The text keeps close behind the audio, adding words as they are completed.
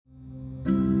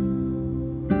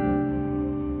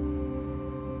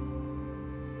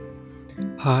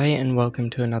Hi, and welcome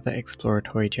to another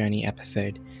exploratory journey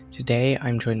episode. Today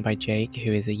I'm joined by Jake,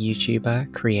 who is a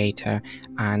YouTuber, creator,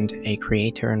 and a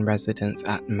creator in residence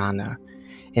at Mana.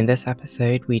 In this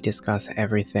episode, we discuss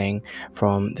everything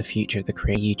from the future of the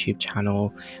Create YouTube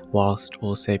channel whilst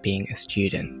also being a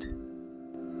student.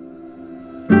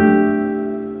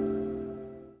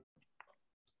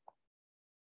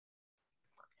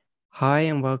 Hi,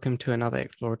 and welcome to another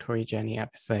exploratory journey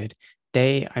episode.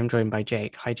 Today I'm joined by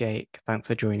Jake. Hi, Jake. Thanks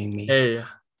for joining me. Hey,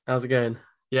 how's it going?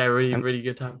 Yeah, really, Um, really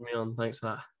good to have me on. Thanks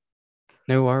for that.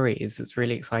 No worries. It's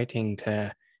really exciting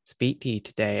to speak to you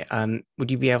today.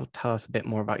 Would you be able to tell us a bit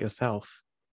more about yourself?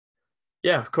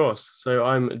 Yeah, of course. So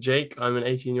I'm Jake. I'm an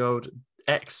 18-year-old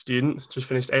ex-student, just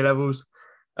finished A levels.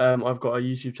 I've got a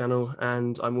YouTube channel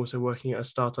and I'm also working at a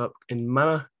startup in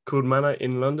Mana called Mana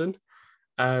in London.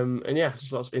 And yeah,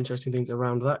 just lots of interesting things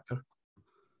around that.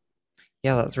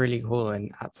 Yeah, that's really cool.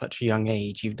 And at such a young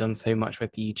age, you've done so much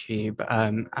with YouTube,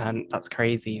 and that's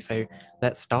crazy. So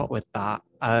let's start with that.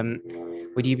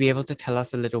 Would you be able to tell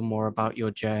us a little more about your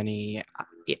journey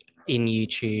in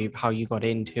YouTube, how you got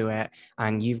into it,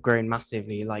 and you've grown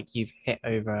massively, like you've hit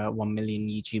over 1 million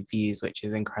YouTube views, which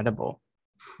is incredible.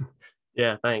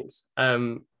 Yeah, thanks.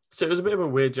 So it was a bit of a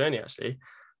weird journey actually.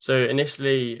 So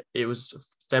initially it was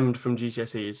stemmed from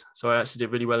GCSEs. So I actually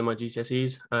did really well in my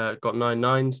GCSEs, got 9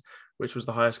 9s, which was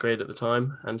the highest grade at the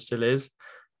time and still is.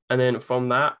 And then from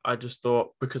that, I just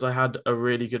thought because I had a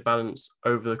really good balance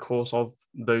over the course of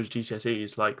those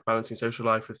GCSEs, like balancing social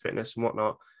life with fitness and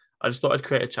whatnot, I just thought I'd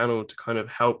create a channel to kind of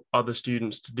help other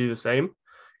students to do the same.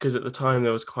 Because at the time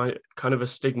there was kind of a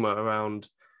stigma around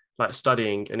like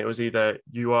studying, and it was either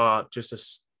you are just a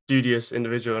studious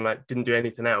individual and like didn't do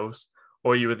anything else,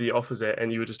 or you were the opposite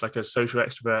and you were just like a social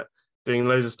extrovert doing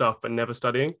loads of stuff but never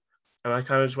studying. And I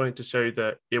kind of just wanted to show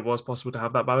that it was possible to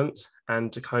have that balance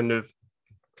and to kind of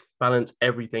balance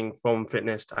everything from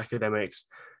fitness to academics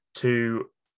to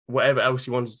whatever else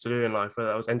you wanted to do in life, whether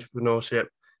that was entrepreneurship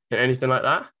and anything like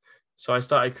that. So I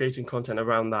started creating content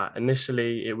around that.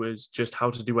 Initially, it was just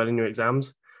how to do well in your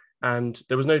exams. And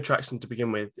there was no traction to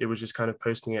begin with. It was just kind of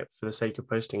posting it for the sake of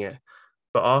posting it.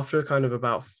 But after kind of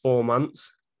about 4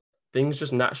 months, things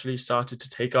just naturally started to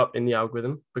take up in the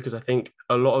algorithm because I think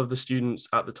a lot of the students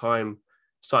at the time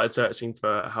started searching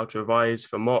for how to revise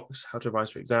for mocks, how to revise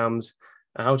for exams,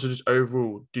 and how to just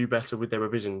overall do better with their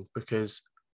revision because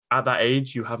at that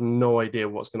age, you have no idea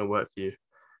what's going to work for you.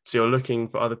 So you're looking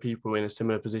for other people in a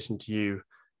similar position to you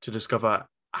to discover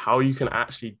how you can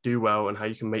actually do well and how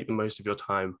you can make the most of your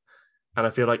time. And I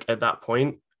feel like at that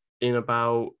point, in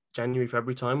about January,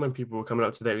 February time, when people were coming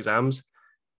up to their exams,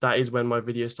 that is when my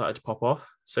videos started to pop off.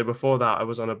 So before that, I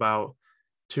was on about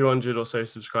 200 or so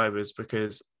subscribers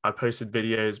because I posted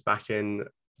videos back in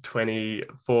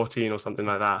 2014 or something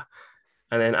like that.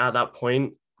 And then at that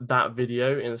point, that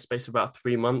video in the space of about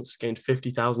 3 months gained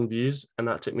 50,000 views. And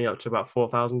that took me up to about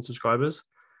 4,000 subscribers.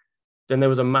 Then there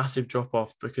was a massive drop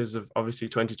off because of obviously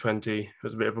 2020. It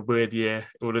was a bit of a weird year.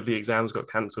 All of the exams got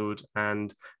cancelled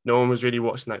and no one was really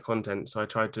watching that content. So I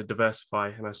tried to diversify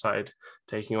and I started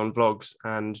taking on vlogs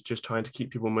and just trying to keep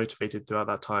people motivated throughout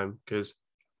that time. Because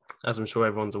as I'm sure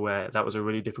everyone's aware, that was a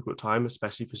really difficult time,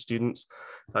 especially for students.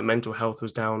 Like mental health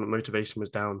was down, motivation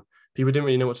was down. People didn't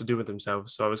really know what to do with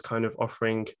themselves. So I was kind of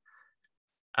offering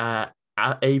uh,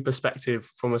 a perspective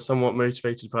from a somewhat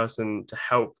motivated person to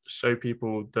help show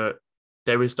people that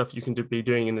there is stuff you can be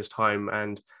doing in this time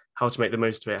and how to make the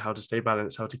most of it, how to stay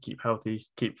balanced, how to keep healthy,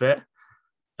 keep fit.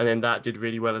 And then that did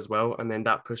really well as well. And then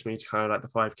that pushed me to kind of like the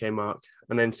 5K mark.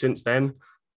 And then since then,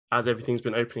 as everything's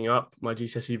been opening up, my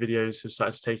GCSE videos have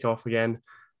started to take off again.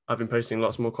 I've been posting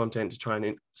lots more content to try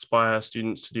and inspire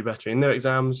students to do better in their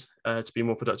exams, to be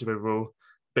more productive overall,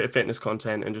 bit of fitness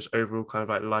content, and just overall kind of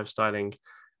like lifestyling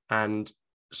and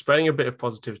spreading a bit of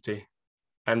positivity.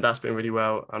 And that's been really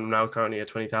well. I'm now currently at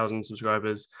 20,000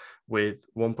 subscribers with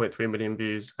 1.3 million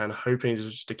views and hoping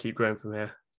just to keep growing from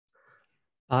here.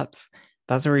 That's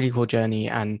that's a really cool journey,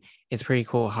 and it's pretty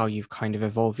cool how you've kind of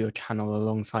evolved your channel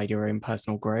alongside your own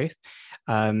personal growth.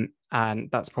 And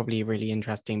that's probably really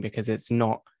interesting because it's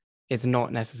not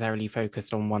necessarily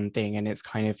focused on one thing, and it's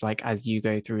kind of like as you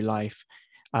go through life,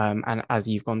 and as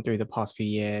you've gone through the past few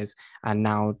years and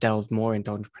now delved more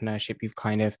into entrepreneurship, you've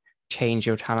kind of changed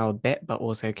your channel a bit, but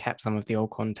also kept some of the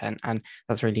old content, and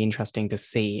that's really interesting to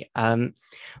see.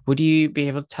 Would you be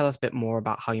able to tell us a bit more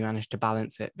about how you managed to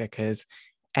balance it? Because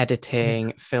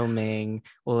editing, filming,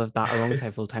 all of that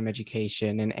alongside full-time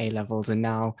education and A levels, and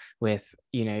now with,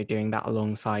 doing that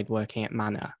alongside working at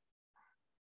Manor.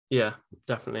 Yeah,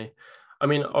 definitely. I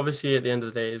mean, obviously, at the end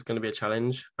of the day, it's going to be a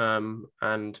challenge.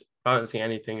 And balancing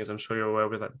anything, as I'm sure you're aware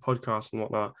with like the podcast and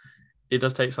whatnot, it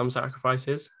does take some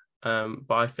sacrifices,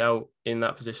 but I felt in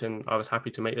that position I was happy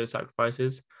to make those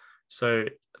sacrifices. So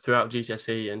throughout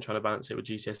GCSE and trying to balance it with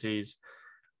GCSEs,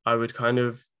 I would kind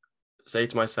of say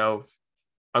to myself,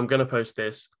 I'm going to post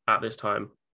this at this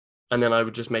time, and then I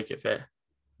would just make it fit,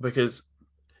 because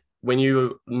when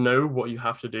you know what you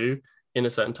have to do in a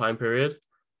certain time period,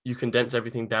 you condense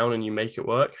everything down and you make it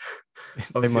work. It's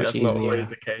so Obviously, much that's not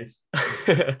always easier. the case.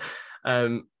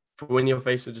 For when you're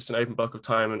faced with just an open block of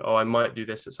time and, oh, I might do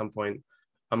this at some point,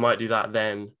 I might do that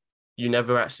then, you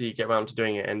never actually get around to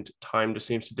doing it and time just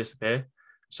seems to disappear.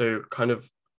 So kind of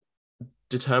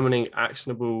determining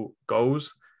actionable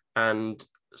goals and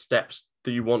steps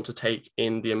that you want to take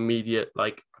in the immediate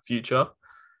like future,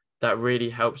 that really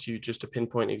helps you just to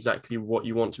pinpoint exactly what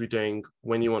you want to be doing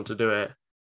when you want to do it,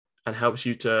 and helps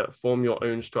you to form your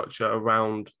own structure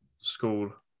around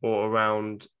school or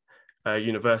around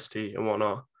university and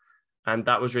whatnot. And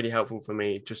that was really helpful for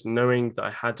me, just knowing that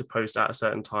I had to post at a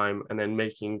certain time and then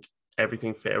making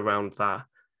everything fit around that.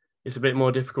 It's a bit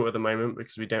more difficult at the moment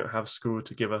because we don't have school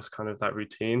to give us kind of that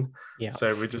routine. Yeah.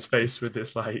 So we're just faced with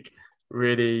this like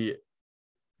really,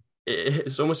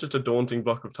 it's almost just a daunting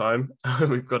block of time.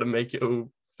 We've got to make it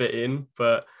all fit in,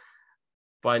 but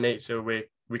by nature we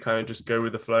kind of just go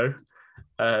with the flow.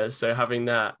 So having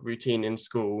that routine in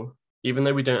school, even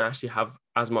though we don't actually have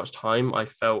as much time, I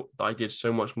felt that I did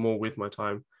so much more with my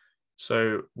time.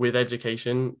 So with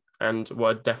education, and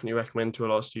what I definitely recommend to a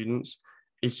lot of students,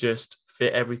 is just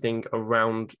fit everything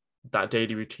around that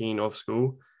daily routine of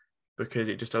school, because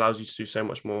it just allows you to do so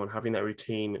much more. And having that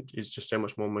routine is just so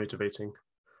much more motivating.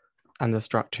 And the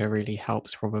structure really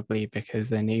helps probably because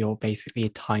then you're basically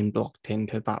time blocked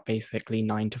into that basically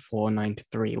 9 to 4, 9 to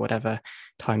 3, whatever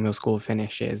time your school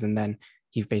finishes. And then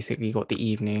you've basically got the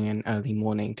evening and early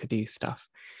morning to do stuff.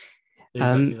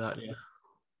 Exactly Um, that, yeah.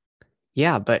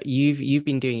 yeah, but you've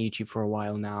been doing YouTube for a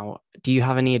while now. Do you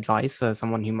have any advice for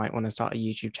someone who might want to start a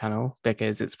YouTube channel?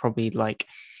 Because it's probably like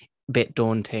a bit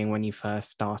daunting when you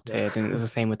first Yeah. started, and it's the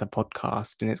same with the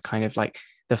podcast. And it's kind of like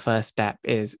the first step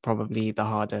is probably the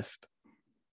hardest.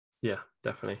 Yeah,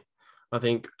 definitely. I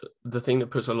think the thing that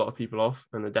puts a lot of people off,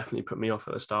 and that definitely put me off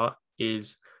at the start,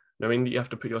 is knowing that you have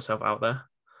to put yourself out there.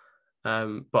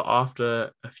 But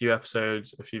after a few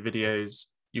episodes, a few videos,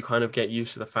 you kind of get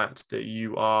used to the fact that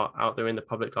you are out there in the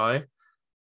public eye.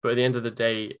 But at the end of the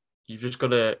day, you've just got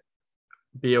to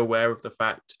be aware of the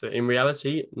fact that in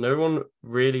reality, no one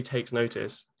really takes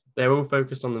notice. They're all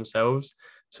focused on themselves.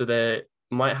 So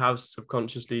might have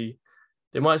subconsciously,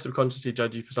 they might subconsciously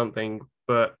judge you for something,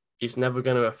 but it's never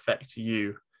going to affect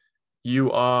you.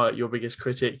 You are your biggest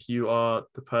critic. You are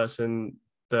the person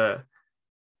that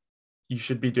you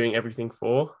should be doing everything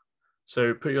for.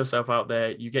 So put yourself out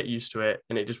there, you get used to it,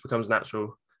 and it just becomes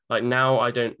natural. Like now,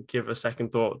 I don't give a second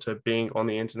thought to being on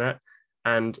the internet.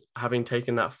 And having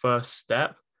taken that first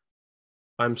step,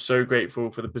 I'm so grateful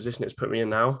for the position it's put me in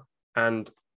now. And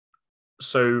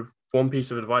so, one piece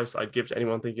of advice I'd give to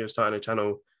anyone thinking of starting a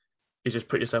channel is just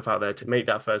put yourself out there to make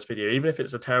that first video, even if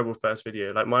it's a terrible first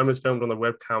video. Like mine was filmed on the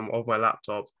webcam of my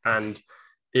laptop and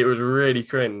it was really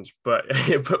cringe, but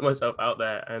it put myself out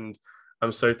there and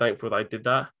I'm so thankful that I did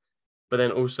that. But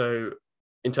then also,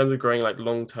 in terms of growing like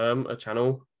long term a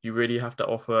channel, you really have to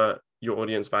offer your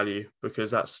audience value,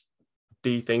 because that's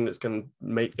the thing that's going to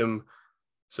make them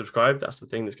subscribe. That's the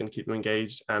thing that's going to keep them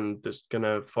engaged and that's going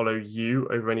to follow you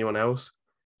over anyone else.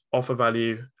 Offer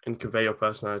value and convey your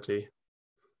personality.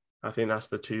 I think that's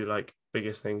the two like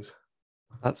biggest things.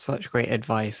 That's such great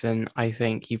advice, and I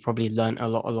think you probably learned a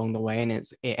lot along the way. And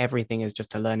everything is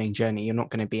just a learning journey. You're not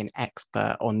going to be an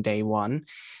expert on day one,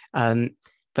 um,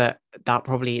 but that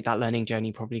learning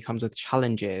journey probably comes with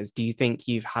challenges. Do you think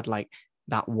you've had like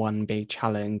that one big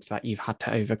challenge that you've had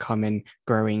to overcome in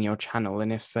growing your channel?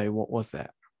 And if so, what was it?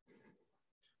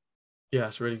 Yeah,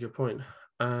 that's a really good point.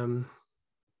 I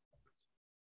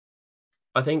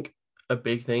think a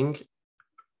big thing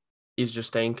is just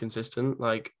staying consistent.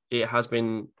 Like it has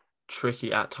been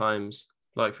tricky at times.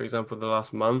 Like for example, the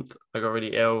last month I got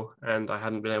really ill and I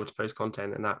hadn't been able to post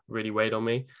content, and that really weighed on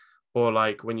me. Or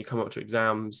like when you come up to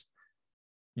exams,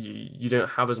 you don't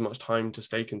have as much time to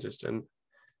stay consistent,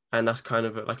 and that's kind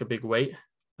of like a big weight.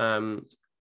 Um,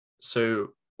 so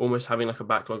almost having like a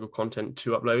backlog of content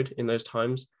to upload in those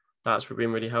times, that's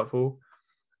been really helpful.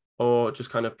 Or just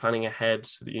kind of planning ahead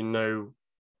so that you know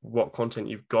what content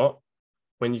you've got,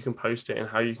 when you can post it, and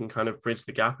how you can kind of bridge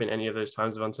the gap in any of those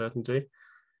times of uncertainty.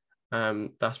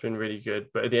 That's been really good.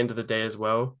 But at the end of the day as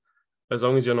well, as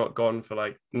long as you're not gone for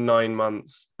like 9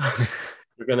 months,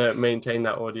 you're going to maintain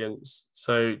that audience.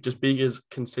 So just be as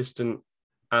consistent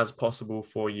as possible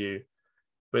for you.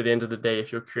 But at the end of the day,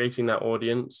 if you're creating that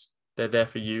audience, they're there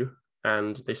for you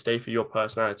and they stay for your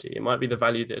personality. It might be the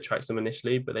value that attracts them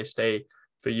initially, but they stay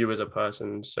for you as a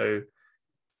person. So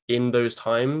in those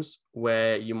times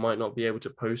where you might not be able to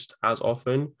post as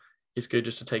often, it's good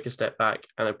just to take a step back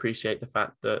and appreciate the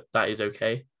fact that that is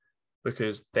okay,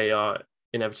 because they are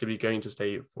inevitably going to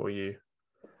stay for you.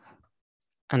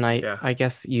 And Yeah. I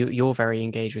guess you're very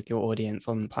engaged with your audience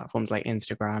on platforms like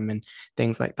Instagram and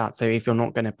things like that. So if you're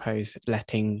not going to post,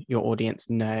 letting your audience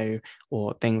know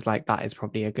or things like that is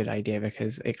probably a good idea,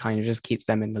 because it kind of just keeps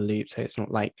them in the loop. So it's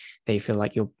not like they feel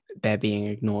like they're being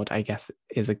ignored, I guess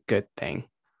is a good thing.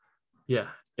 Yeah,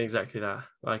 exactly that.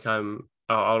 Like I'll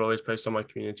always post on my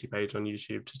community page on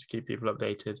YouTube just to keep people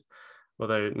updated.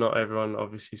 Although not everyone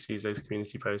obviously sees those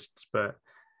community posts, but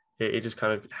it just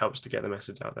kind of helps to get the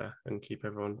message out there and keep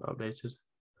everyone updated.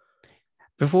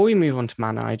 Before we move on to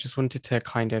Mana, I just wanted to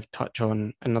kind of touch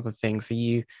on another thing. So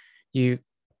you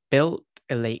built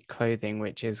Elite Clothing,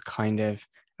 which is kind of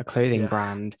a clothing Yeah.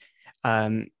 brand.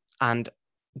 And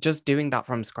just doing that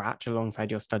from scratch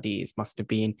alongside your studies must have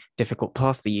been difficult,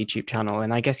 plus the YouTube channel.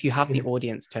 And I guess you have the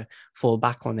audience to fall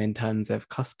back on in terms of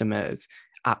customers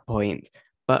at points.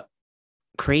 But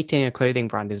creating a clothing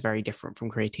brand is very different from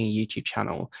creating a YouTube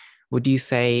channel. Would you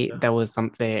say Yeah. there was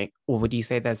something, or would you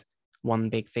say there's one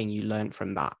big thing you learned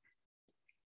from that?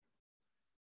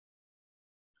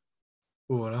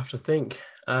 Oh, I'll have to think.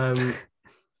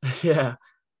 Yeah.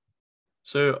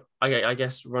 So I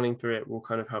guess running through it will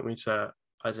kind of help me to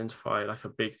identify like a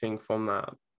big thing from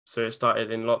that. So it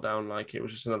started in lockdown, like it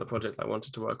was just another project I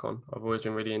wanted to work on. I've always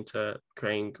been really into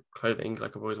creating clothing,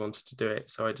 like I've always wanted to do it.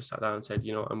 So I just sat down and said,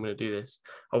 you know what, I'm going to do this.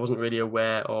 I wasn't really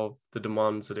aware of the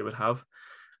demands that it would have.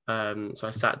 So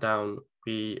I sat down,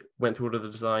 we went through all of the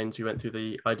designs, we went through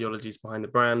the ideologies behind the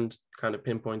brand, kind of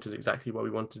pinpointed exactly what we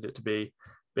wanted it to be,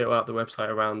 built out the website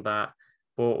around that,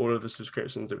 bought all of the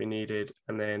subscriptions that we needed,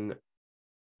 and then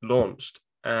launched.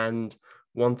 And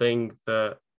one thing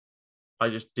that I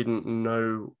just didn't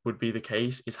know would be the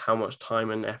case is how much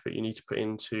time and effort you need to put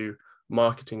into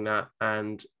marketing that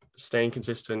and staying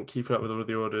consistent, keeping up with all of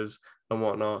the orders and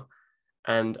whatnot.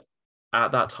 And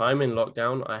at that time in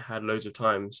lockdown, I had loads of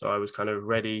time. So I was kind of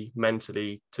ready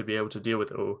mentally to be able to deal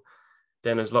with it all.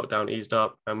 Then as lockdown eased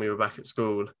up and we were back at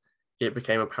school, it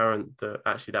became apparent that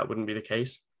actually that wouldn't be the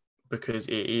case, because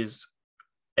it is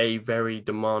a very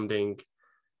demanding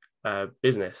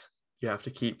business. You have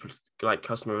to keep like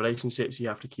customer relationships. You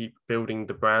have to keep building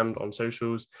the brand on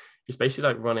socials. It's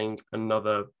basically like running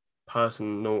another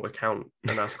personal account,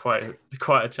 and that's quite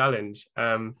a challenge.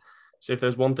 So if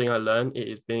there's one thing I learned, it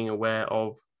is being aware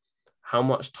of how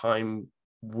much time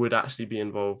would actually be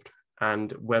involved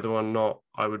and whether or not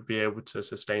I would be able to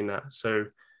sustain that. So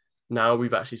now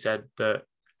we've actually said that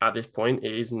at this point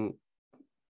it isn't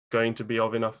going to be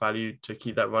of enough value to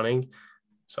keep that running.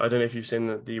 So I don't know if you've seen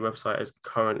the website as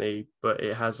currently, but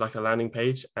it has like a landing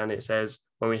page and it says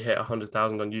when we hit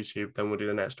 100,000 on YouTube, then we'll do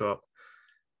the next drop.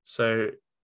 So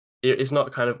it's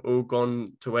not kind of all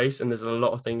gone to waste. And there's a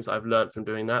lot of things I've learned from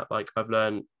doing that. Like I've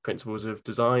learned principles of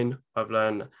design. I've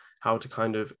learned how to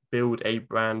kind of build a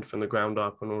brand from the ground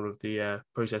up and all of the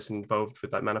process involved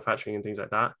with like manufacturing and things like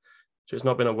that. So it's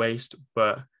not been a waste,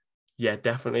 but yeah,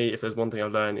 definitely if there's one thing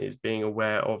I've learned is being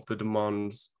aware of the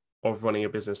demands of running a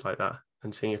business like that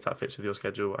and seeing if that fits with your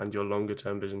schedule and your longer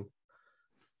term vision.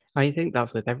 I think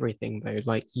that's with everything though.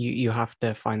 Like you have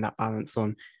to find that balance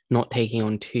on not taking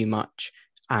on too much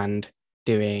and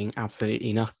doing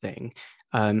absolutely nothing.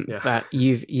 Yeah. But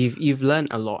you've learned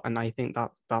a lot, and I think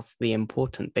that's the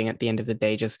important thing at the end of the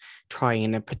day. Just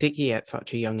trying, and particularly at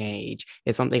such a young age,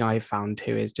 it's something I've found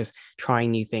too. Is just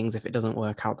trying new things. If it doesn't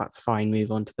work out, that's fine.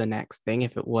 Move on to the next thing.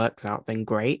 If it works out, then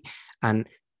great. And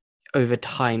over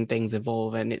time things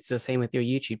evolve, and it's the same with your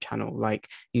YouTube channel. Like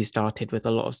you started with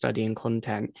a lot of studying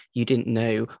content. You didn't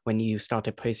know when you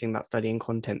started posting that studying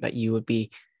content that you would be,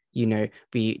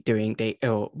 be doing day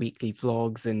or weekly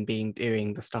vlogs and being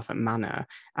doing the stuff at Manor.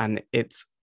 And it's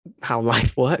how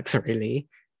life works, really.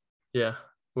 Yeah.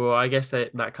 Well, I guess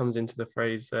that comes into the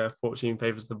phrase fortune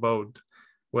favors the bold,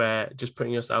 where just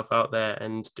putting yourself out there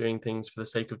and doing things for the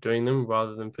sake of doing them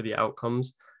rather than for the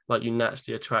outcomes, like you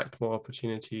naturally attract more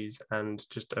opportunities and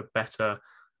just a better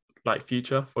like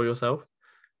future for yourself.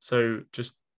 So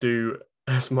just do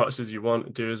as much as you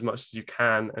want, do as much as you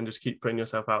can, and just keep putting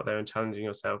yourself out there and challenging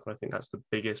yourself. And I think that's the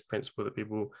biggest principle that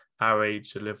people our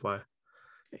age should live by.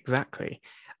 Exactly.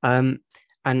 Um,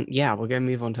 and yeah, we're going to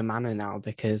move on to Mana now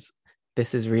because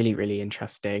this is really, really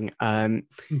interesting.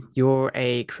 You're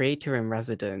a creator in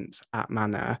residence at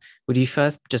Mana. Would you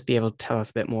first just be able to tell us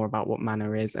a bit more about what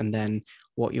Mana is and then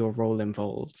what your role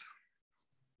involves?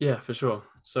 Yeah, for sure.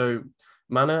 So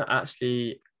Mana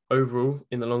actually overall,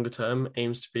 in the longer term,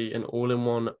 aims to be an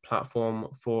all-in-one platform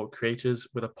for creators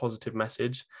with a positive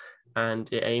message,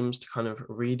 and it aims to kind of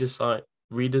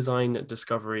redesign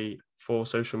discovery for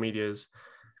social medias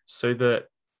so that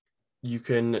you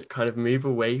can kind of move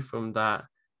away from that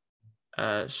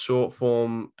short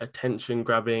form attention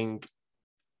grabbing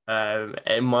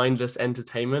mindless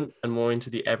entertainment and more into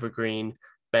the evergreen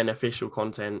beneficial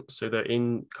content, so that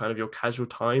in kind of your casual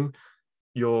time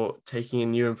you're taking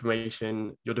in new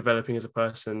information, you're developing as a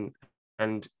person,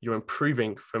 and you're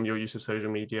improving from your use of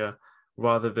social media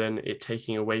rather than it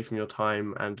taking away from your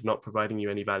time and not providing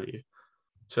you any value.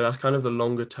 So that's kind of the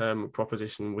longer term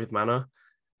proposition with Mana,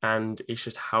 and it's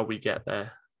just how we get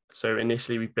there. So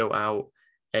initially we built out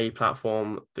a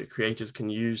platform that creators can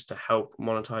use to help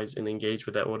monetize and engage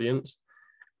with their audience.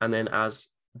 And then as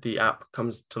the app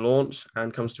comes to launch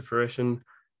and comes to fruition,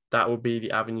 that will be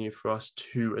the avenue for us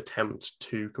to attempt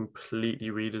to completely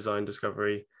redesign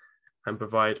discovery and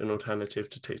provide an alternative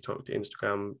to TikTok, to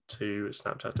Instagram, to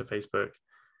Snapchat, to Facebook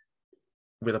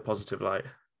with a positive light.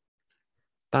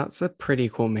 That's a pretty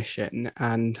cool mission,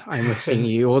 and I'm wishing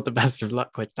you all the best of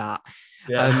luck with that.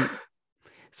 Yeah. Um,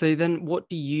 so then what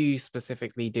do you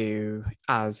specifically do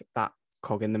as that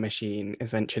cog in the machine,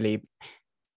 essentially?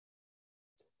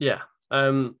 Yeah.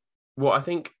 Well, I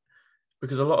think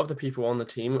because a lot of the people on the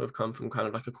team have come from kind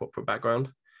of like a corporate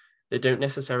background, they don't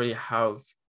necessarily have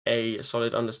a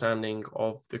solid understanding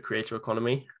of the creator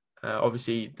economy.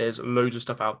 Obviously, there's loads of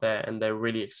stuff out there and they're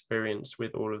really experienced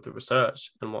with all of the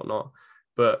research and whatnot.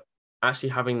 But actually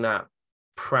having that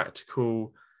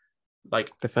practical,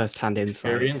 like The first-hand insights.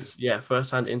 experience, yeah,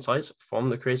 first-hand insights from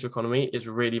the creator economy is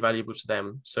really valuable to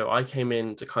them. So I came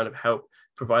in to kind of help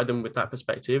provide them with that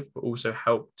perspective, but also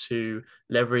help to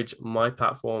leverage my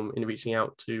platform in reaching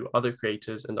out to other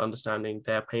creators and understanding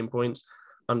their pain points,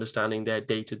 understanding their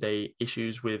day-to-day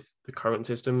issues with the current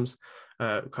systems,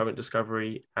 current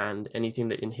discovery, and anything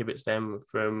that inhibits them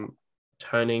from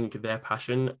turning their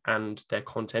passion and their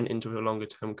content into a longer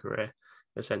term career,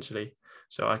 essentially.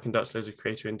 So I conduct loads of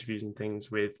creator interviews and things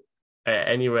with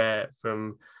anywhere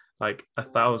from like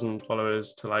 1,000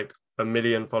 followers to like 1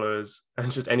 million followers,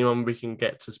 and just anyone we can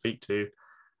get to speak to.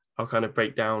 I'll kind of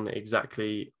break down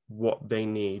exactly what they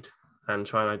need and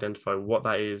try and identify what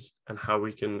that is and how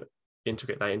we can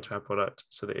integrate that into our product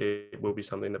so that it will be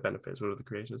something that benefits all of the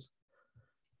creators.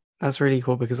 That's really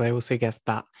cool because I also guess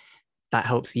that that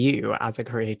helps you as a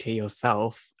creator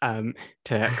yourself, to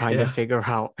kind of Yeah. figure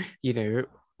out,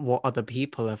 what other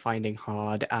people are finding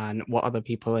hard and what other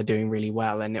people are doing really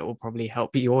well, and it will probably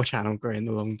help your channel grow in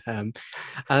the long term.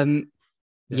 Um,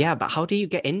 Yeah. yeah, but how do you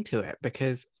get into it?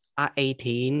 Because at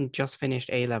 18, just finished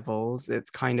A levels,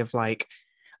 it's kind of like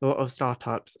a lot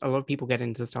of people get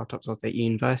into startups whilst at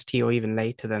university or even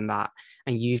later than that,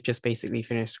 and you've just basically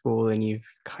finished school and you've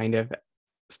kind of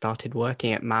started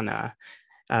working at Mana.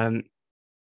 Um,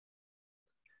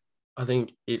 I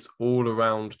think it's all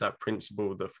around that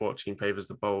principle that fortune favors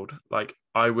the bold. Like,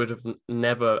 I would have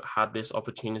never had this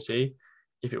opportunity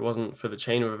if it wasn't for the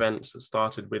chain of events that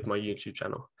started with my YouTube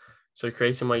channel. So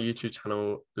creating my YouTube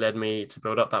channel led me to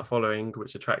build up that following,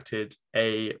 which attracted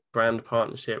a brand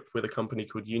partnership with a company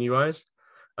called Unirise.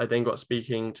 I then got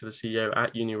speaking to the CEO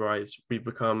at Unirise. We've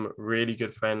become really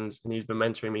good friends, and he's been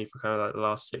mentoring me for kind of like the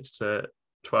last 6 to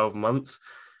 12 months.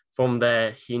 From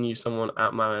there, he knew someone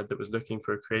at Mana that was looking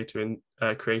for a creator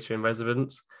in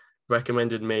residence,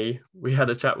 recommended me. We had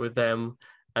a chat with them,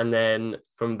 and then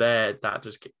from there, that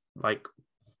just like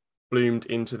bloomed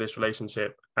into this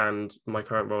relationship and my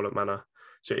current role at Mana.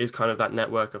 So it is kind of that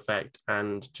network effect,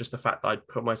 and just the fact that I'd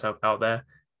put myself out there,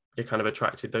 it kind of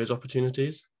attracted those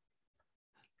opportunities.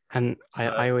 And I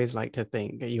So always like to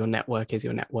think that your network is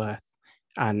your net worth.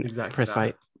 And exactly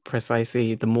that.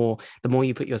 precisely the more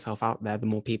you put yourself out there, the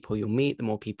more people you'll meet, the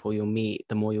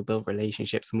more you'll build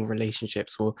relationships, the more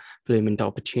relationships will bloom into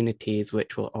opportunities,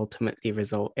 which will ultimately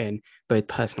result in both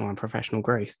personal and professional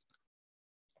growth.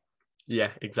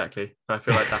 Yeah, exactly. I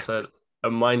feel like that's a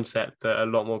mindset that a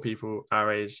lot more people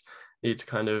our age need to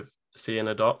kind of see and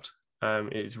adopt.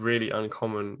 It's really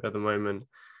uncommon at the moment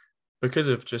because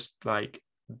of just like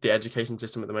the education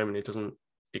system at the moment. It doesn't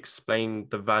explain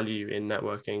the value in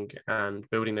networking and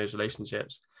building those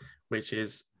relationships, which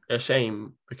is a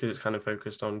shame because it's kind of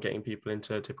focused on getting people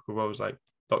into typical roles like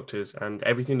doctors and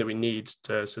everything that we need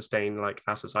to sustain like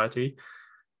our society.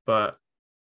 But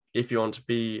if you want to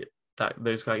be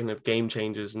those kind of game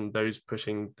changers and those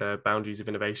pushing the boundaries of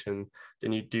innovation,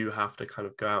 then you do have to kind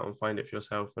of go out and find it for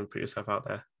yourself and put yourself out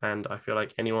there. And I feel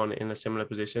like anyone in a similar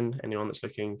position, anyone that's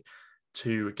looking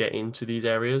to get into these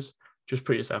areas, just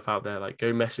put yourself out there, like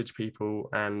go message people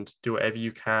and do whatever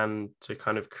you can to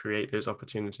kind of create those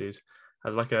opportunities.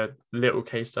 As like a little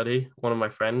case study, one of my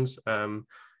friends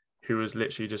who was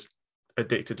literally just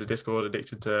addicted to Discord,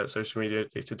 addicted to social media,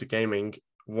 addicted to gaming,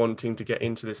 wanting to get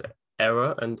into this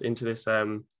era and into this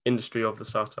industry of the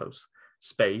startups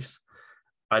space,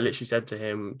 I literally said to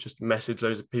him, just message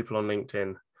loads of people on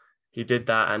LinkedIn. He did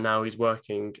that, and now he's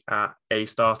working at a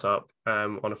startup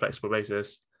on a flexible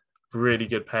basis, really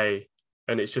good pay,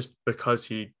 and it's just because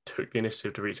he took the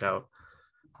initiative to reach out.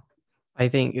 I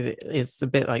think it's a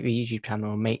bit like the YouTube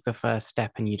channel, make the first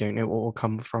step and you don't know what will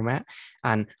come from it.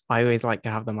 And I always like to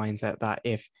have the mindset that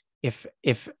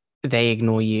if they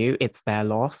ignore you, it's their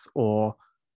loss or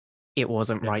it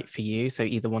wasn't Yeah, right for you. So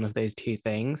either one of those two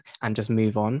things and just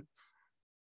move on.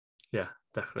 yeah,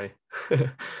 definitely.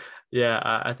 Yeah,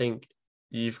 I think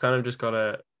you've kind of just got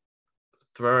to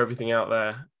throw everything out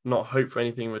there, not hope for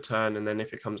anything in return, and then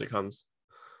if it comes, it comes.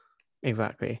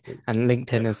 Exactly. And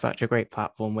LinkedIn Yeah, is such a great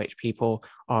platform which people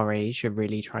our age should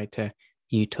really try to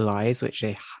utilize, which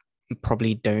they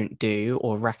probably don't do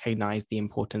or recognize the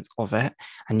importance of it.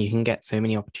 And you can get so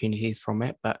many opportunities from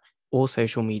it. But all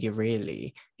social media,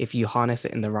 really, if you harness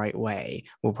it in the right way,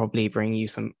 will probably bring you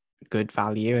some good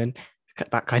value. And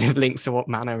that kind of links to what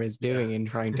Manor is yeah, doing in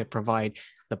trying to provide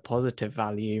the positive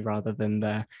value rather than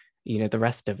the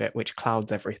rest of it, which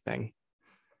clouds everything.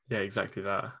 yeah, exactly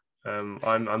that.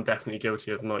 I'm definitely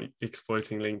guilty of not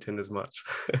exploiting LinkedIn as much.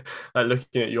 Like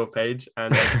looking at your page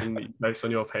and everything that you post on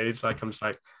your page, like I'm just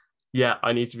like, yeah,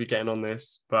 I need to be getting on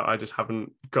this, but I just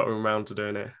haven't gotten around to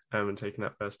doing it and taking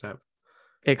that first step.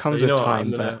 It So comes you with know what,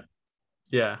 time, but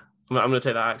yeah, I'm gonna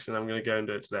take that action. I'm gonna go and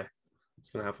do it today. It's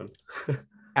gonna happen.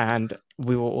 and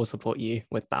we will all support you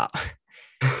with that.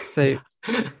 So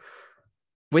Yeah,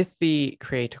 with the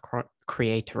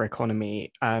creator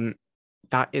economy,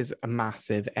 that is a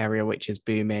massive area which is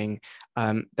booming.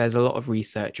 There's a lot of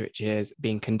research which is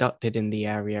being conducted in the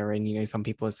area, and some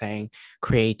people are saying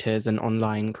creators and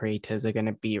online creators are going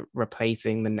to be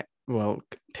replacing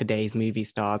today's movie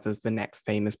stars as the next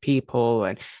famous people.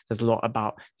 And there's a lot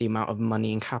about the amount of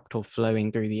money and capital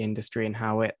flowing through the industry and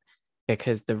how it,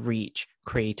 because the reach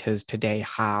creators today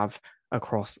have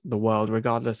across the world,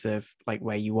 regardless of like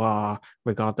where you are,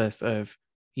 regardless of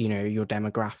your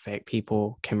demographic,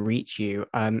 people can reach you.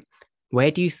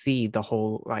 Where do you see the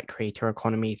whole like creator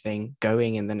economy thing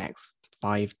going in the next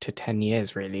 5 to 10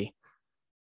 years, really?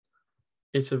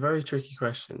 it's a very tricky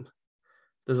question.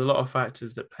 There's a lot of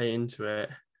factors that play into it,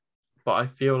 but I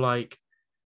feel like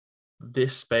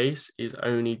this space is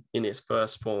only in its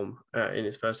first form, in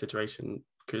its first iteration,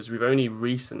 because we've only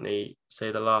recently,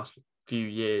 say the last few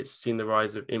years, seen the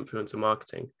rise of influencer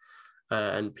marketing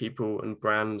and people and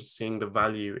brands seeing the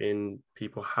value in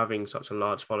people having such a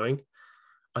large following.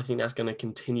 I think that's going to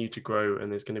continue to grow,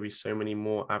 and there's going to be so many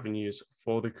more avenues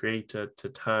for the creator to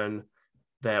turn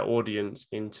their audience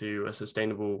into a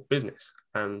sustainable business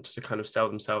and to kind of sell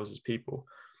themselves as people.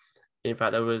 In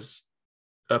fact, there was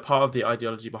a part of the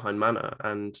ideology behind Mana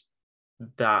and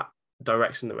that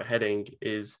direction that we're heading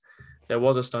is there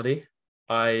was a study.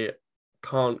 I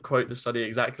can't quote the study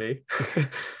exactly,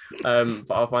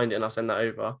 but I'll find it and I'll send that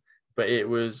over. But it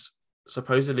was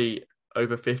supposedly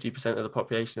over 50% of the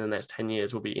population in the next 10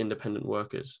 years will be independent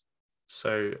workers.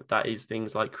 So that is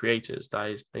things like creators,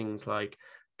 that is things like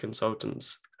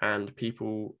consultants and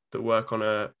people that work on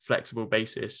a flexible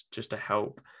basis just to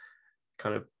help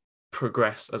kind of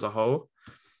progress as a whole.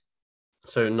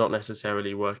 So not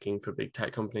necessarily working for big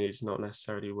tech companies, not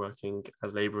necessarily working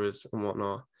as laborers and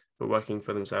whatnot, but working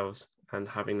for themselves and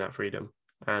having that freedom.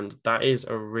 And that is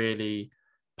a really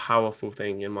powerful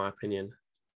thing, in my opinion.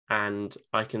 And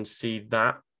I can see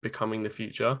that becoming the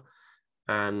future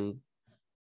and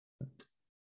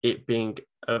it being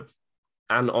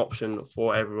an option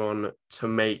for everyone to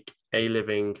make a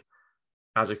living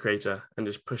as a creator and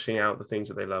just pushing out the things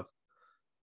that they love.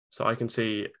 So I can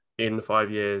see in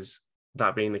 5 years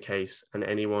that being the case, and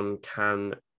anyone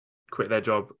can quit their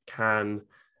job, can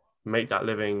make that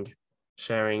living,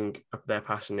 sharing their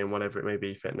passion in whatever it may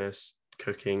be, fitness,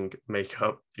 cooking,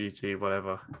 makeup, beauty,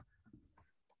 whatever.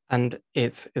 And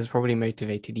it's probably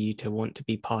motivated you to want to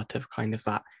be part of kind of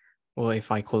that, or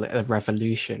if I call it a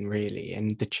revolution, really,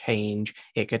 and the change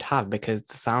it could have, because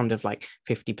the sound of like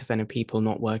 50% of people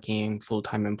not working in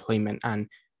full-time employment and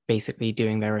basically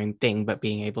doing their own thing, but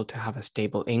being able to have a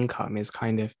stable income is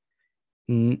kind of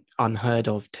unheard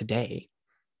of today.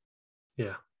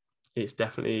 Yeah, it's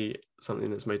definitely something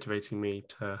that's motivating me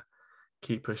to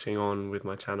keep pushing on with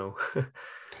my channel.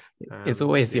 It's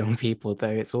always Yeah, young people, though.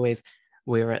 It's always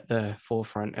we're at the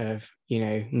forefront of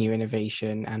new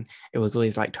innovation, and it was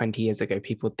always like 20 years ago.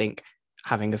 People think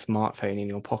having a smartphone in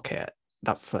your pocket.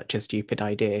 That's such a stupid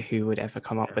idea. Who would ever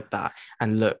come up Yeah, with that?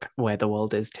 And look where the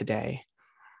world is today.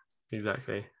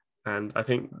 exactly. And I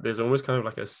think there's almost kind of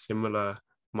like a similar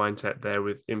mindset there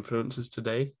with influencers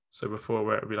today. So before,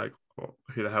 where it'd be like, oh,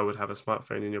 who the hell would have a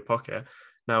smartphone in your pocket?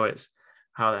 Now it's,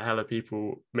 how the hell are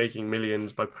people making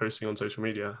millions by posting on social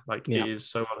media? Like, Yeah. it is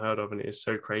so unheard of and it is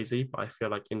so crazy. But I feel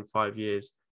like in 5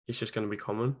 years, it's just going to be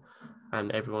common,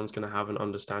 and everyone's going to have an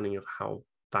understanding of how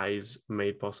that is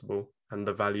made possible and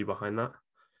the value behind that.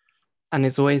 And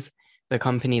it's always the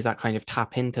companies that kind of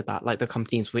tap into that, like the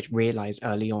companies which realize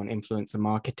early on influencer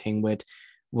marketing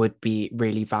would be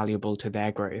really valuable to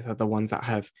their growth are the ones that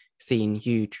have seen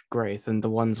huge growth, and the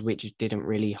ones which didn't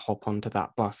really hop onto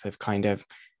that bus have kind of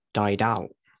died out.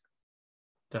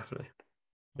 Definitely.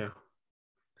 Yeah.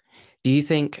 Do you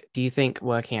think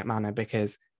working at Manor,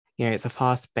 because it's a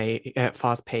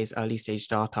fast-paced early stage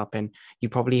startup, and you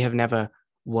probably have never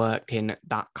worked in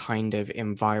that kind of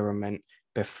environment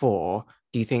before,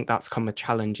 do you think that's come with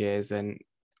challenges, and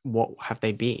what have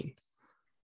they been?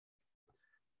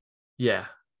 Yeah.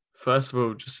 First of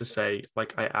all, just to say,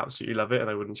 like, I absolutely love it and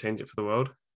I wouldn't change it for the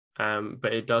world.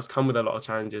 But it does come with a lot of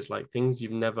challenges, like things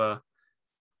you've never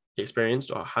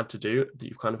experienced or had to do, that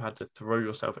you've kind of had to throw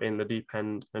yourself in the deep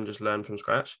end and just learn from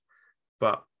scratch.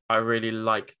 But I really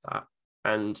like that.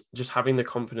 And just having the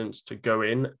confidence to go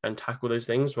in and tackle those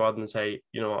things rather than say,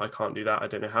 you know what, I can't do that, I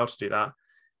don't know how to do that,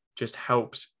 just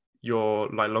helps your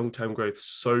like long-term growth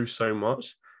so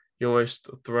much. You're almost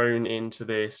thrown into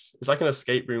this, it's like an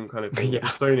escape room kind of thing. You're Yeah,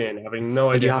 just thrown in having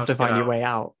no and you idea have how to to get find your out. way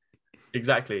out.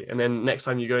 Exactly. And then next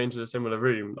time you go into a similar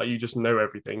room, like, you just know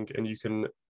everything and you can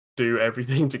do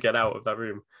everything to get out of that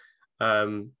room.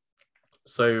 um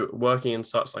so working in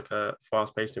such like a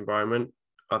fast-paced environment,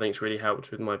 I think it's really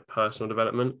helped with my personal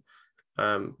development,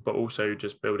 but also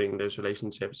just building those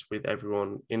relationships with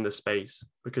everyone in the space,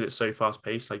 because it's so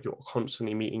fast-paced. Like, you're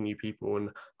constantly meeting new people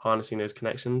and harnessing those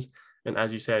connections. And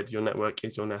as you said, your network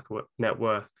is your net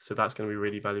worth. So that's going to be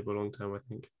really valuable long term, I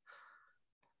think.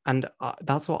 And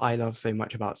that's what I love so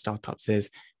much about startups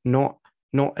is not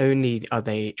not only are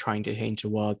they trying to change the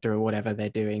world through whatever they're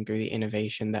doing, through the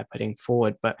innovation they're putting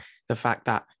forward, but the fact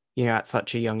that at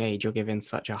such a young age you're given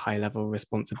such a high level of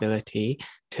responsibility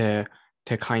to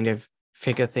kind of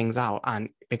figure things out. And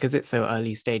because it's so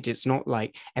early stage, it's not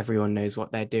like everyone knows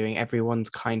what they're doing. Everyone's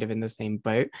kind of in the same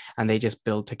boat, and they just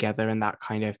build together in that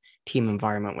kind of team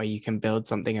environment where you can build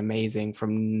something amazing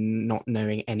from not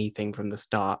knowing anything from the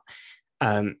start.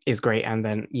 Is great. And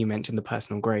then you mentioned the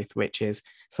personal growth, which is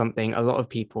something a lot of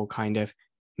people kind of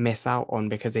miss out on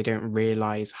because they don't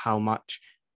realize how much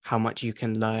you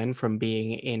can learn from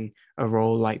being in a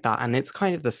role like that. And it's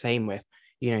kind of the same with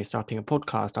starting a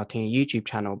podcast, starting a YouTube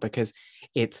channel, because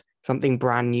it's something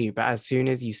brand new, but as soon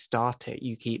as you start it,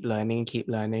 you keep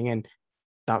learning, and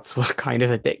that's what kind of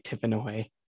addictive in a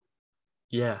way.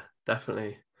 Yeah,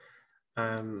 definitely.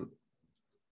 um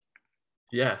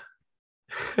yeah.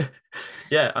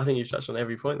 Yeah, I think you've touched on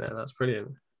every point there. That's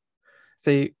brilliant.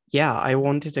 So yeah, I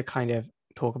wanted to kind of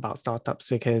talk about startups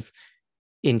because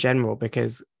in general,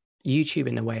 because YouTube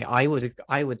in a way, I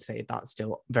would say that's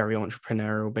still very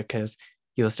entrepreneurial, because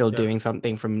you're still Yeah. doing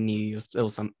something from new, you're still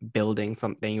building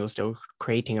something, you're still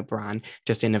creating a brand,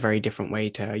 just in a very different way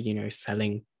to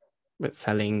selling,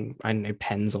 I don't know,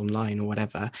 pens online or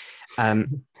whatever.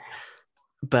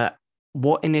 But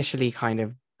what initially kind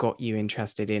of got you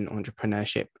interested in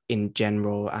entrepreneurship in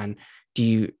general, and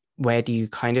where do you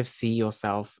kind of see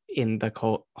yourself in the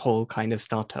whole kind of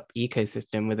startup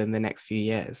ecosystem within the next few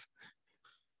years?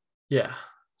 Yeah.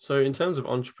 So in terms of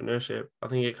entrepreneurship, I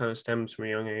think it kind of stems from a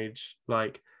young age.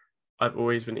 Like, I've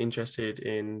always been interested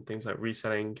in things like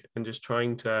reselling and just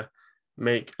trying to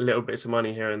make little bits of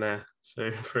money here and there.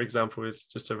 So, for example, is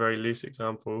just a very loose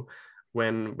example.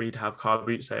 When we'd have car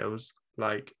boot sales,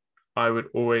 like, I would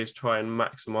always try and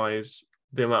maximize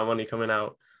the amount of money coming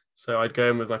out. So I'd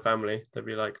go in with my family. There'd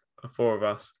be like four of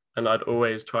us, and I'd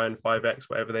always try and 5x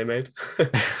whatever they made.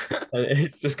 And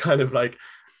it's just kind of like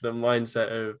the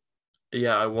mindset of,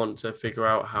 yeah, I want to figure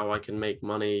out how I can make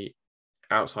money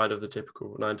outside of the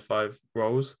typical 9 to 5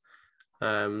 roles.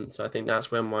 So I think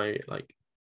that's where my like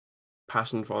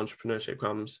passion for entrepreneurship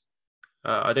comes.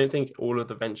 I don't think all of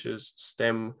the ventures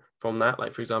stem from that.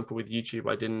 Like, for example, with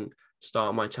YouTube, I didn't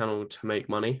start my channel to make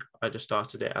money. I just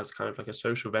started it as kind of like a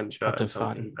social venture Out and of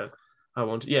fun. something that I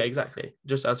wanted. Yeah, exactly.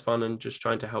 Just as fun and just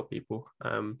trying to help people.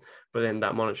 But then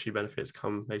that monetary benefits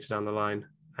come later down the line,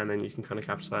 and then you can kind of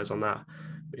capitalize on that.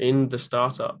 In the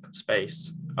startup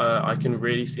space, I can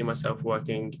really see myself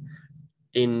working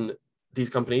in these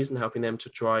companies and helping them to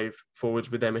drive forwards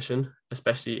with their mission,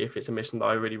 especially if it's a mission that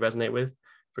I really resonate with.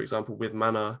 for example, with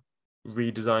Mana,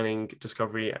 redesigning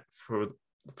Discovery for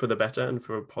the better and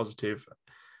for a positive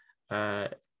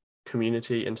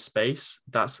community and space.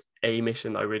 That's a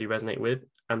mission that I really resonate with.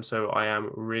 And so I am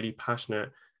really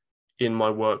passionate in my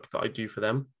work that I do for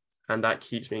them. And that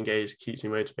keeps me engaged, keeps me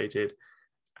motivated,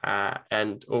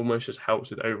 and almost just helps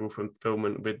with overall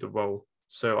fulfillment with the role.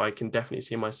 So I can definitely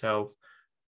see myself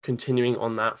continuing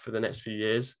on that for the next few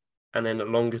years. And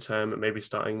then longer term, maybe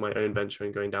starting my own venture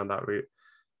and going down that route.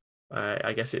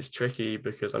 I guess it's tricky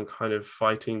because I'm kind of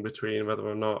fighting between whether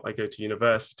or not I go to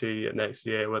university next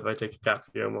year, whether I take a gap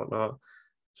year and whatnot.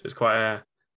 So it's quite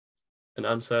an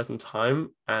uncertain time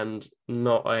and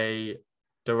not a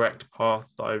direct path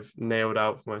that I've nailed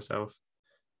out for myself.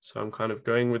 So I'm kind of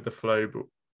going with the flow, but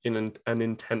in an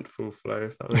intentful flow,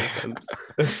 if that makes sense.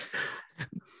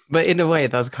 But in a way,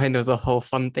 that's kind of the whole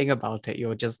fun thing about it.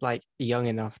 You're just like young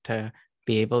enough to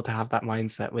be able to have that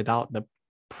mindset without the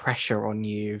pressure on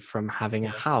you from having a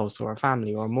Yeah. house or a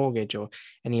family or a mortgage or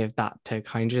any of that, to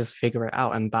kind of just figure it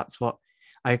out. And that's what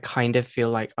I kind of feel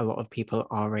like a lot of people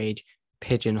our age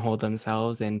pigeonhole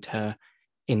themselves into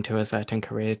a certain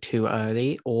career too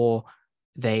early, or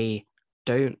they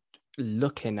don't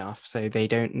look enough, so they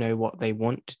don't know what they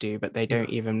want to do, but they Yeah.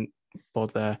 don't even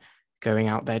bother going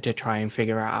out there to try and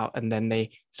figure it out. And then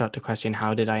they start to question,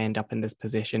 how did I end up in this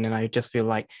position? And I just feel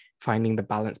like finding the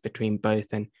balance between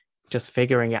both and just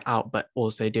figuring it out, but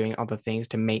also doing other things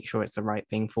to make sure it's the right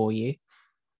thing for you.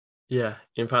 Yeah.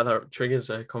 In fact, that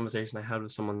triggers a conversation I had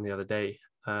with someone the other day.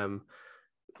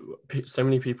 So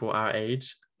many people our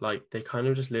age, like they kind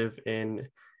of just live in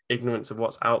ignorance of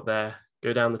what's out there,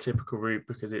 go down the typical route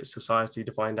because it's society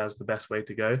defined as the best way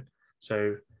to go.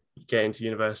 So get into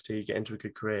university, get into a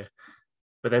good career.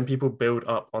 But then people build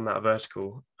up on that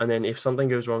vertical. And then if something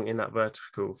goes wrong in that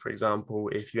vertical, for example,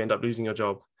 if you end up losing your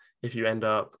job, if you end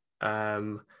up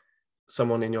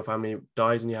someone in your family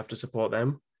dies and you have to support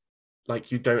them,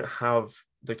 like you don't have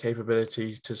the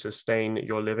capability to sustain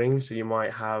your living. So you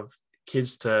might have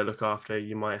kids to look after,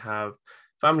 you might have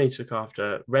family to look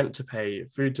after, rent to pay,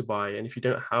 food to buy. And if you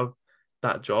don't have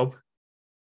that job,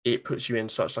 it puts you in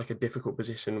such like a difficult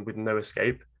position with no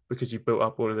escape because you've built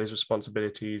up all of those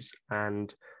responsibilities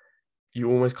and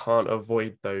you almost can't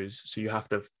avoid those. So you have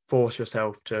to force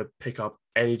yourself to pick up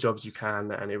any jobs you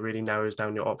can, and it really narrows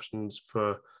down your options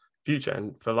for future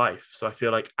and for life. So I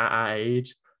feel like at our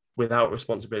age, without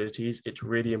responsibilities, it's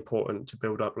really important to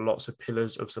build up lots of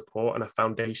pillars of support and a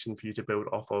foundation for you to build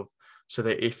off of, so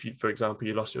that if you, for example,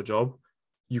 you lost your job,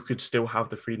 you could still have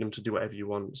the freedom to do whatever you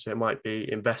want. So it might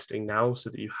be investing now so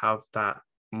that you have that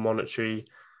monetary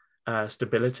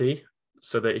stability,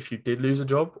 so that if you did lose a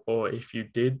job, or if you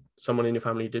did, someone in your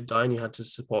family did die and you had to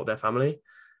support their family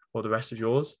or the rest of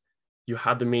yours, you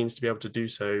had the means to be able to do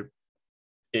so,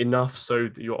 enough so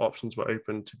that your options were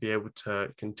open to be able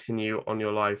to continue on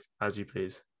your life as you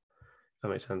please. If that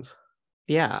makes sense.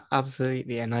 Yeah,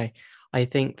 absolutely. And I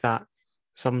think that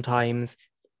sometimes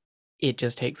it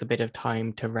just takes a bit of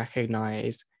time to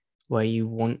recognize where you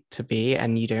want to be,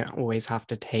 and you don't always have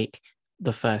to take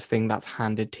the first thing that's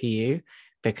handed to you,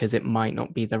 because it might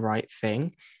not be the right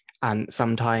thing. And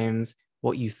sometimes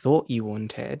what you thought you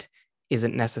wanted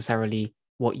isn't necessarily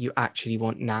what you actually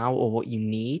want now or what you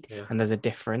need. Yeah. And there's a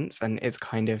difference. And it's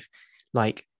kind of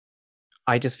like,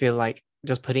 I just feel like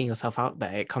just putting yourself out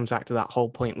there, it comes back to that whole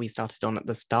point we started on at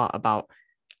the start about,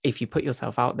 if you put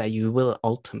yourself out there, you will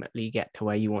ultimately get to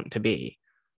where you want to be.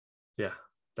 Yeah,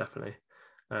 definitely.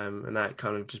 And that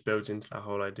kind of just builds into that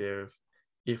whole idea of,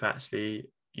 if actually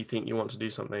you think you want to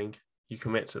do something, you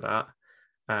commit to that,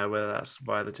 whether that's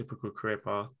via the typical career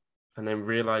path, and then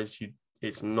realize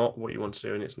it's not what you want to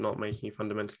do and it's not making you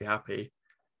fundamentally happy.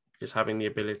 It's having the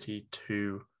ability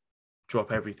to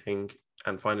drop everything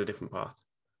and find a different path.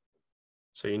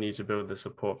 So you need to build the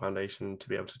support foundation to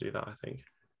be able to do that, I think.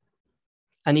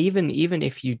 And even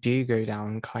if you do go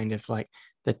down kind of like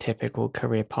the typical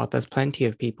career path, there's plenty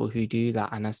of people who do that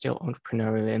and are still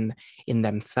entrepreneurial in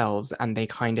themselves, and they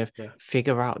kind of Yeah.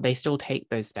 figure out, they still take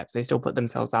those steps, they still put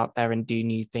themselves out there and do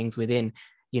new things within,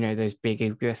 those big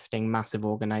existing massive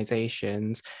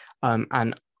organizations.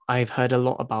 And I've heard a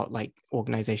lot about like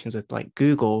organizations with like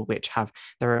Google, which have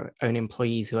their own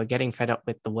employees who are getting fed up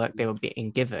with the work they were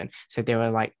being given. So they were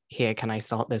like, here, can I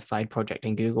start this side project?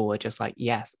 And Google were just like,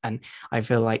 yes. And I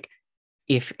feel like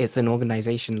if it's an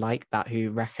organization like that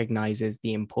who recognizes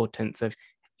the importance of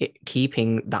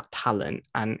keeping that talent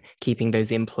and keeping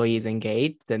those employees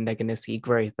engaged, then they're going to see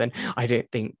growth. And I don't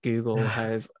think Google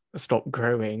has stopped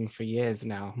growing for years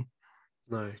now.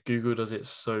 No, Google does it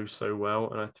so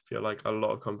well, and I feel like a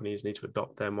lot of companies need to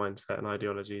adopt their mindset and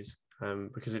ideologies,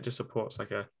 because it just supports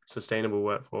like a sustainable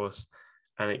workforce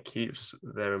and it keeps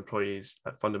their employees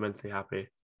like fundamentally happy.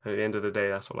 And at the end of the day,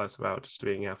 that's what life's about, just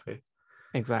being happy.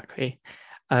 Exactly.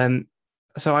 Um,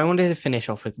 so I wanted to finish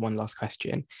off with one last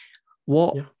question.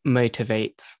 What Yeah.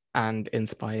 motivates and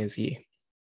inspires you?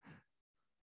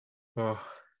 Oh,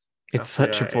 It's that's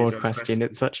a such a age broad old question.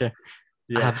 It's question. such a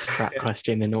Yeah. abstract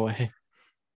question in a way.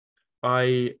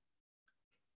 I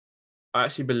I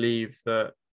actually believe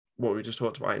that what we just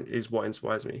talked about is what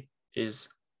inspires me, is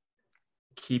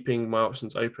keeping my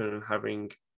options open and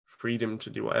having freedom to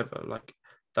do whatever. Like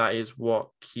that is what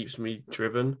keeps me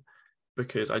driven,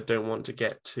 because I don't want to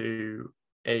get to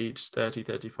age 30,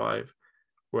 35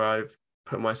 where I've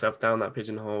put myself down that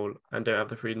pigeonhole and don't have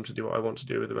the freedom to do what I want to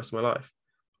do with the rest of my life,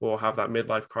 or have that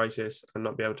midlife crisis and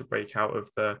not be able to break out of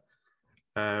the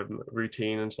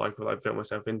routine and cycle I've built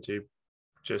myself into,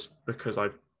 just because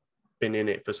I've been in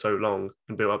it for so long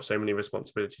and built up so many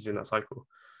responsibilities in that cycle.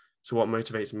 So what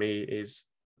motivates me is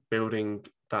building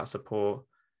that support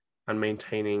and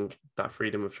maintaining that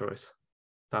freedom of choice.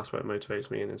 That's what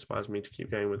motivates me and inspires me to keep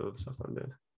going with all the stuff that I'm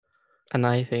doing. And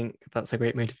I think that's a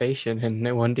great motivation. And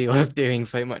no wonder you're doing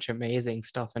so much amazing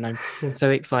stuff. And I'm so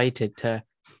excited to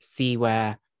see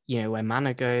where, where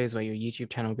Mana goes, where your YouTube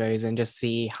channel goes, and just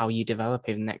see how you develop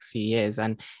over the next few years.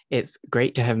 And it's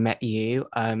great to have met you.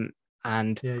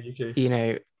 And, Yeah, you too. you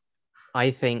know,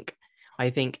 I think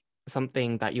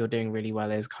something that you're doing really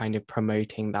well is kind of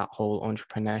promoting that whole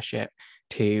entrepreneurship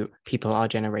to people our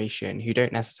generation who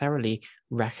don't necessarily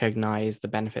recognize the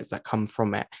benefits that come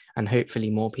from it. And hopefully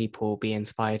more people will be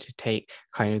inspired to take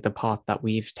kind of the path that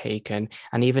we've taken.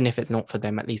 And even if it's not for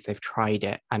them, at least they've tried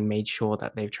it and made sure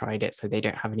that they've tried it so they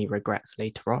don't have any regrets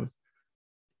later on.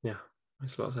 Yeah,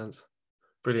 makes a lot of sense.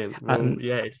 Brilliant. Well, Um,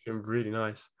 yeah, it's been really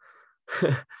nice.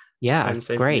 yeah, And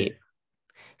same for you. great.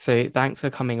 So thanks for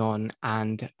coming on.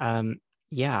 And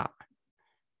yeah,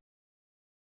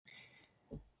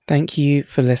 thank you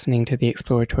for listening to the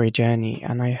exploratory journey,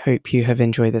 and I hope you have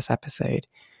enjoyed this episode.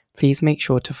 Please make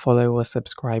sure to follow or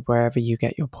subscribe wherever you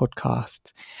get your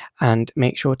podcasts, and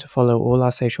make sure to follow all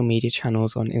our social media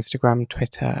channels on Instagram,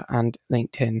 Twitter, and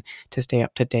LinkedIn to stay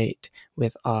up to date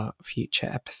with our future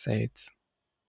episodes.